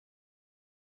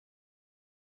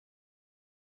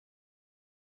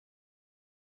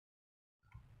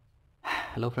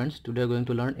Hello friends, today we are going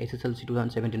to learn Hslc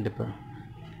 2017 paper.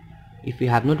 If you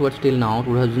have not watched till now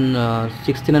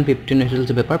 2016 and 15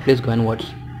 Hslc paper, please go and watch.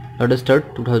 Let us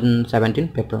start 2017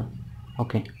 paper.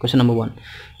 Okay, question number 1.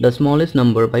 The smallest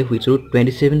number by which root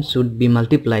 27 should be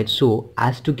multiplied so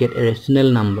as to get a rational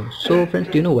number. So friends,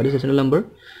 do you know what is rational number?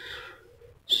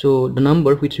 So the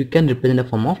number which we can represent in the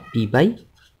form of p by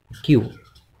q.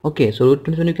 Okay, so root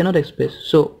 27 you cannot express.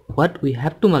 So what we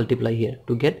have to multiply here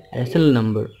to get a rational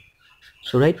number?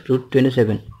 So write root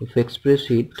 27. If we express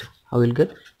it, how will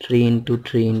get 3 into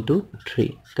 3 into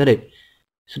 3, correct?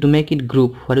 So to make it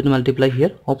group, what is to multiply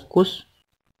here? Of course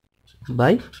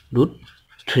by root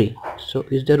 3. So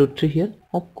is there root 3 here?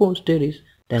 Of course there is.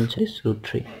 The answer is root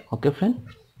 3. Okay friend.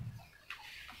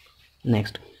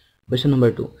 Next, question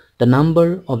number 2. The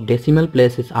number of decimal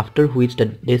places after which the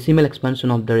decimal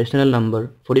expansion of the rational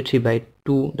number 43 by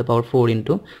 2 the power 4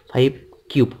 into 5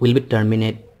 cube will be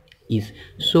terminate is.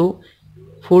 So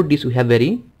for this we have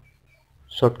very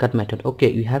shortcut method. Okay,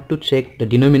 you have to check the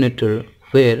denominator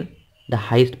where the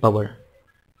highest power.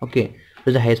 Okay,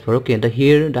 where's the highest power? Okay,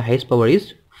 here the highest power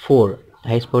is 4. The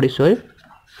highest power is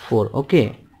 4.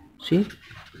 Okay, see,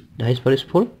 the highest power is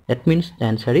 4. That means the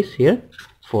answer is here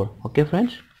 4. Okay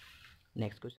friends.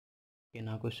 Next question. Okay,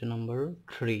 now question number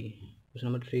 3.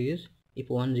 Question number 3 is, if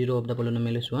 1 0 of the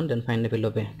polynomial is 1, then find the value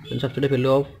of a. Then substitute the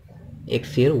value of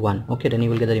x here 1. Okay, then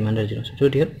you will get the remainder 0.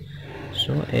 Substitute here.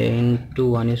 So a into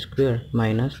 1 square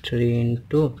minus 3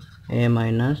 into a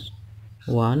minus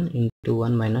 1 into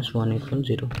 1 minus 1 equals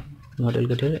 0. What will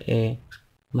get here? A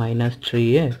minus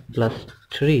 3a plus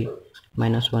 3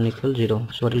 minus 1 equals 0.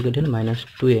 So what will get here? Minus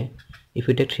 2a. If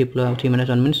we take 3 minus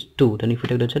 1 means 2. Then if we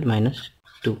take that side, minus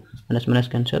 2. Minus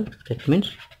cancel. That means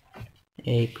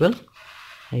a equal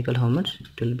how much?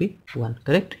 It will be 1.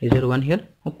 Correct? Is there 1 here?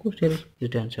 Of course there is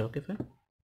the answer. Okay fine.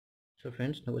 So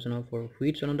friends, now question number 4.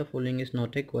 Which one of the following is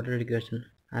not a quadratic equation?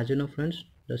 As you know friends,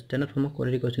 the standard form of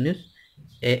quadratic equation is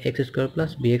ax square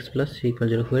plus bx plus c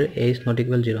equals 0, where a is not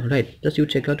equal 0, right? Just you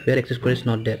check out where x square is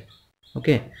not there.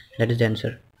 Okay, that is the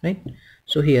answer, right?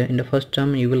 So here in the first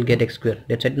term you will get x square.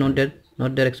 That side not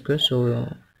there x square, so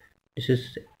this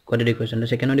is quadratic equation. The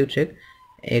second one you check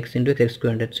x into x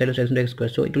square, that side is x into x square,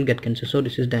 so it will get cancelled. So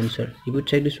this is the answer. If you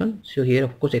check this one, so here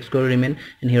of course x square will remain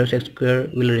and here x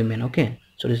square will remain. Okay,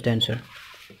 so this is the answer.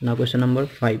 Now question number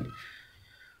 5.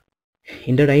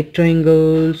 In the right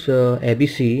triangles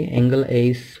ABC, angle A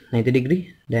is 90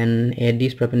 degree, then AD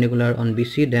is perpendicular on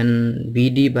BC, then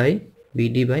BD by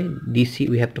DC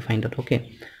we have to find out.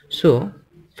 Okay, so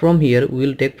from here we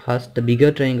will take first the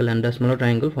bigger triangle and the smaller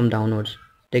triangle from downwards.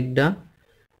 Take the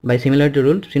by similarity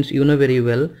rule, since you know very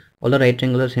well all the right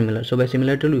triangles are similar, so by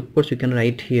similarity rule of course you can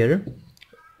write here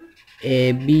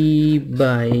AB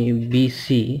by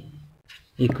BC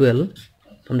equal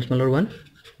from the smaller one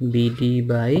BD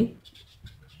by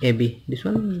AB. This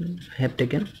one I have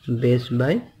taken base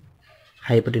by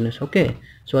hypotenuse. Okay,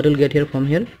 so what will get here from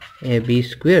here? AB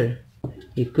square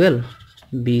equal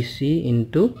BC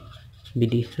into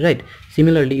BD, right?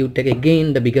 Similarly you take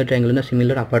again the bigger triangle and the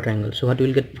similar upper triangle, so what you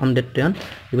will get from that one?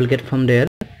 You will get from there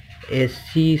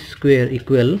AC square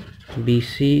equal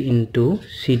BC into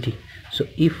CD. So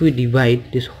if we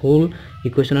divide this whole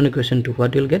equation on equation 2,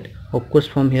 what you will get? Of course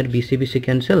from here BC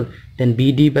cancel, then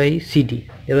BD by CD.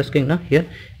 Here was going now here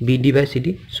BD by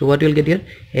CD. So what you will get here?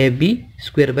 AB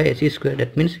square by AC square.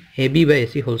 That means AB by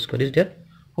AC whole square is there.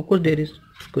 Of course there is.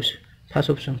 First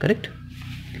option correct.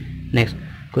 Next,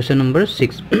 question number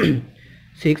 6.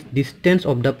 6. Distance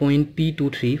of the point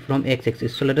P23 from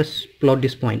x-axis. So let us plot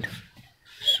this point.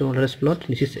 So let us plot.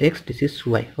 This is x, this is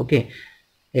y. Okay,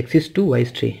 x is 2, y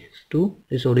is 3. 2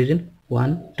 is origin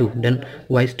 1 2, then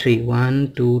y is 3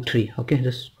 1 2 3. Okay,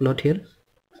 just plot here.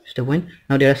 Is the point.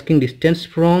 Now they are asking distance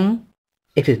from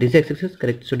axis. This is x-axis,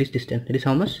 correct? So this distance, that is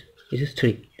how much? This is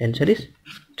 3. The answer is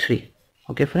 3.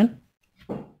 Okay friend.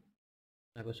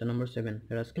 Now question number 7.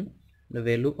 They are asking the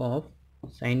value of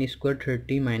sin square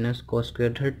 30 minus cos square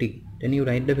 30. Then you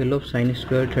write the value of sin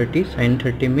square 30. Sin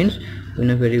 30 means you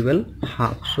know very well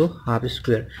half, so half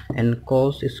square, and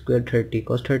cos square 30.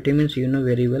 Cos 30 means you know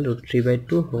very well root 3 by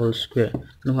 2 whole square.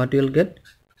 Now what you will get?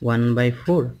 1 by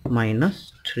 4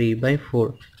 minus 3 by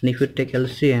 4. And if you take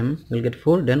LCM you will get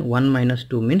 4. Then 1 minus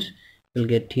 2 means you will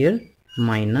get here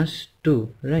minus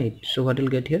 2, right? So what you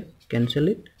will get here? Cancel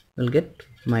it. You will get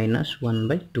minus 1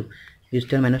 by 2. Is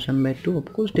there minus 1 by 2?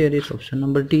 Of course there is. Option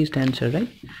number D is the answer, right?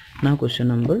 Now question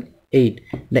number 8.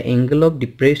 The angle of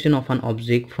depression of an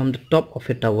object from the top of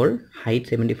a tower, height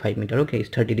 75 meter, okay, is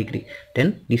 30 degree.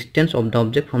 Then distance of the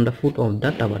object from the foot of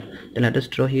the tower. Then let us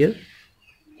draw here.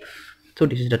 So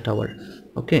this is the tower.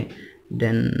 Okay,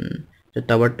 then the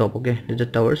tower top. Okay, this is the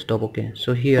tower's top. Okay,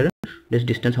 so here this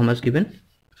distance how much given?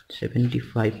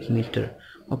 75 meter.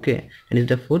 Okay, and is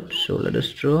the foot. So let us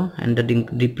draw, and the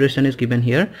depression is given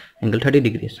here, angle 30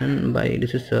 degrees, and by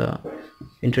this is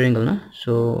inter angle na.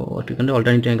 So what we can do,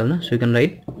 alternate angle na. So you can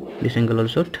write this angle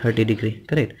also 30 degree,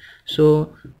 correct?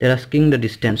 So they're asking the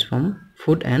distance from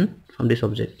foot and from this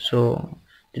object. So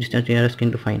the distance they are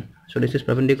asking to find. So this is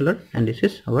perpendicular and this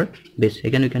is our base.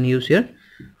 Again we can use here,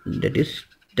 that is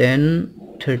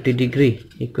 10-30 degree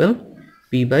equal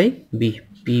P by B,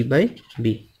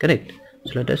 correct?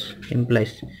 So let us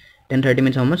implies 10-30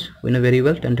 means how much? We know very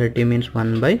well. 10-30 means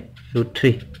 1 by root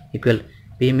 3 equal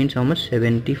P means how much?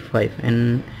 75,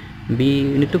 and B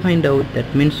we need to find out.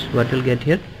 That means what we'll get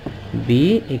here,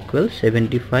 B equals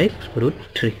 75 root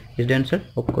 3 is the answer.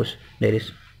 Of course there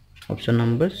is option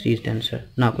number C is the answer.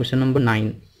 Now question number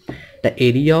 9. The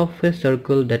area of a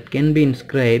circle that can be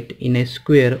inscribed in a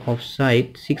square of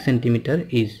side 6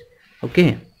 cm is,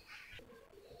 okay,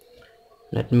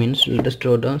 that means let us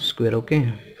draw the square.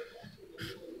 Okay,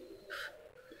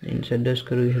 inside the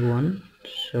square we have one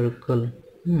circle.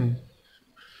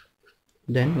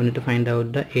 Then we need to find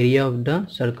out the area of the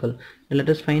circle. Then let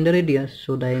us find the radius.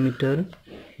 So diameter,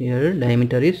 here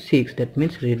diameter is 6, that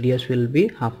means radius will be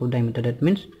half of diameter, that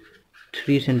means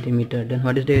 3 cm. Then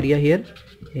what is the area here?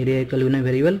 Area equal, you know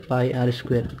very well, pi r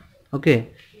square. Okay,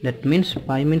 that means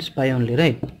pi only,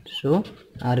 right? So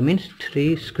r means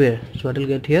 3 square. So what will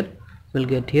get here? We'll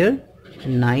get here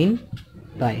 9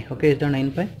 pi. Okay, is there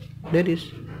 9 pi? There is,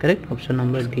 correct. Option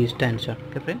number D is the answer.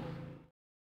 Okay friend.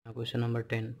 Now question number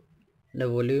 10. The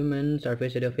volume and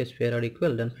surface area of a sphere are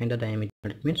equal, then find the diameter.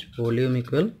 It means volume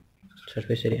equal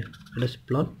surface area. Let us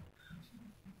plot.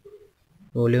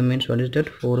 Volume means what is that?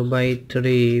 4 by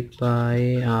 3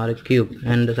 pi r cube,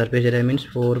 and the surface area means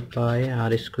 4 pi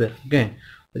r square. Okay,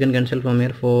 we can cancel from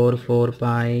here 4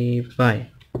 pi,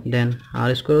 then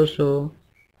r square also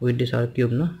with this r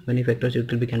cube, no, many factors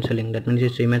it will be cancelling. That means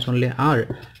it remains only r,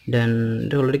 then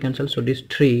it already cancelled. So this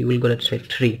 3 will go that side,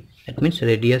 3. That means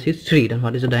radius is 3. Then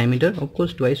what is the diameter? Of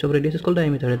course twice of radius is called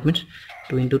diameter. That means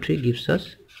 2 into 3 gives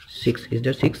us 6. Is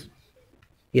there 6?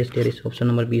 Yes, there is. Option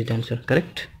number B is the answer,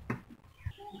 correct.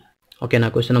 Okay,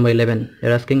 now question number 11.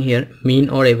 They're asking here mean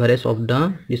or average of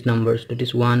these numbers, that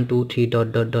is 1 2 3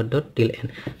 dot till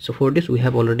n. So for this we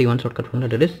have already one shortcut formula,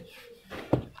 that is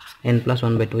n plus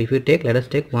 1 by 2. If we take, let us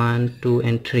take 1 2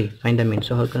 and 3, find the mean.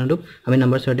 So how can I do? How many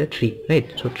numbers are there? 3,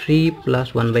 right? So 3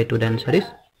 plus 1 by 2, the answer is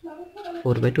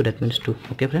 4 by 2, that means 2.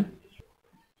 Okay friend.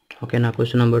 Okay, now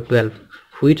question number 12.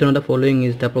 Which one of the following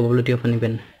is the probability of an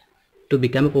event? To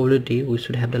become a probability we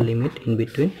should have the limit in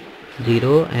between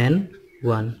 0 and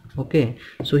 1. Okay,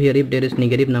 so here if there is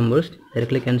negative numbers,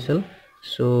 directly cancel.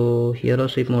 So here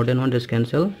also if more than 1, just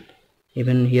cancel.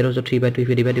 Even here also 3 by 2, if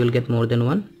you divide you will get more than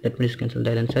 1, that means cancel.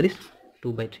 The answer is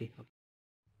 2 by 3.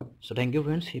 So thank you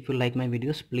friends. If you like my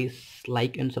videos, please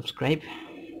like and subscribe.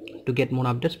 To get more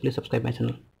updates, please subscribe my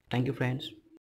channel. Thank you friends.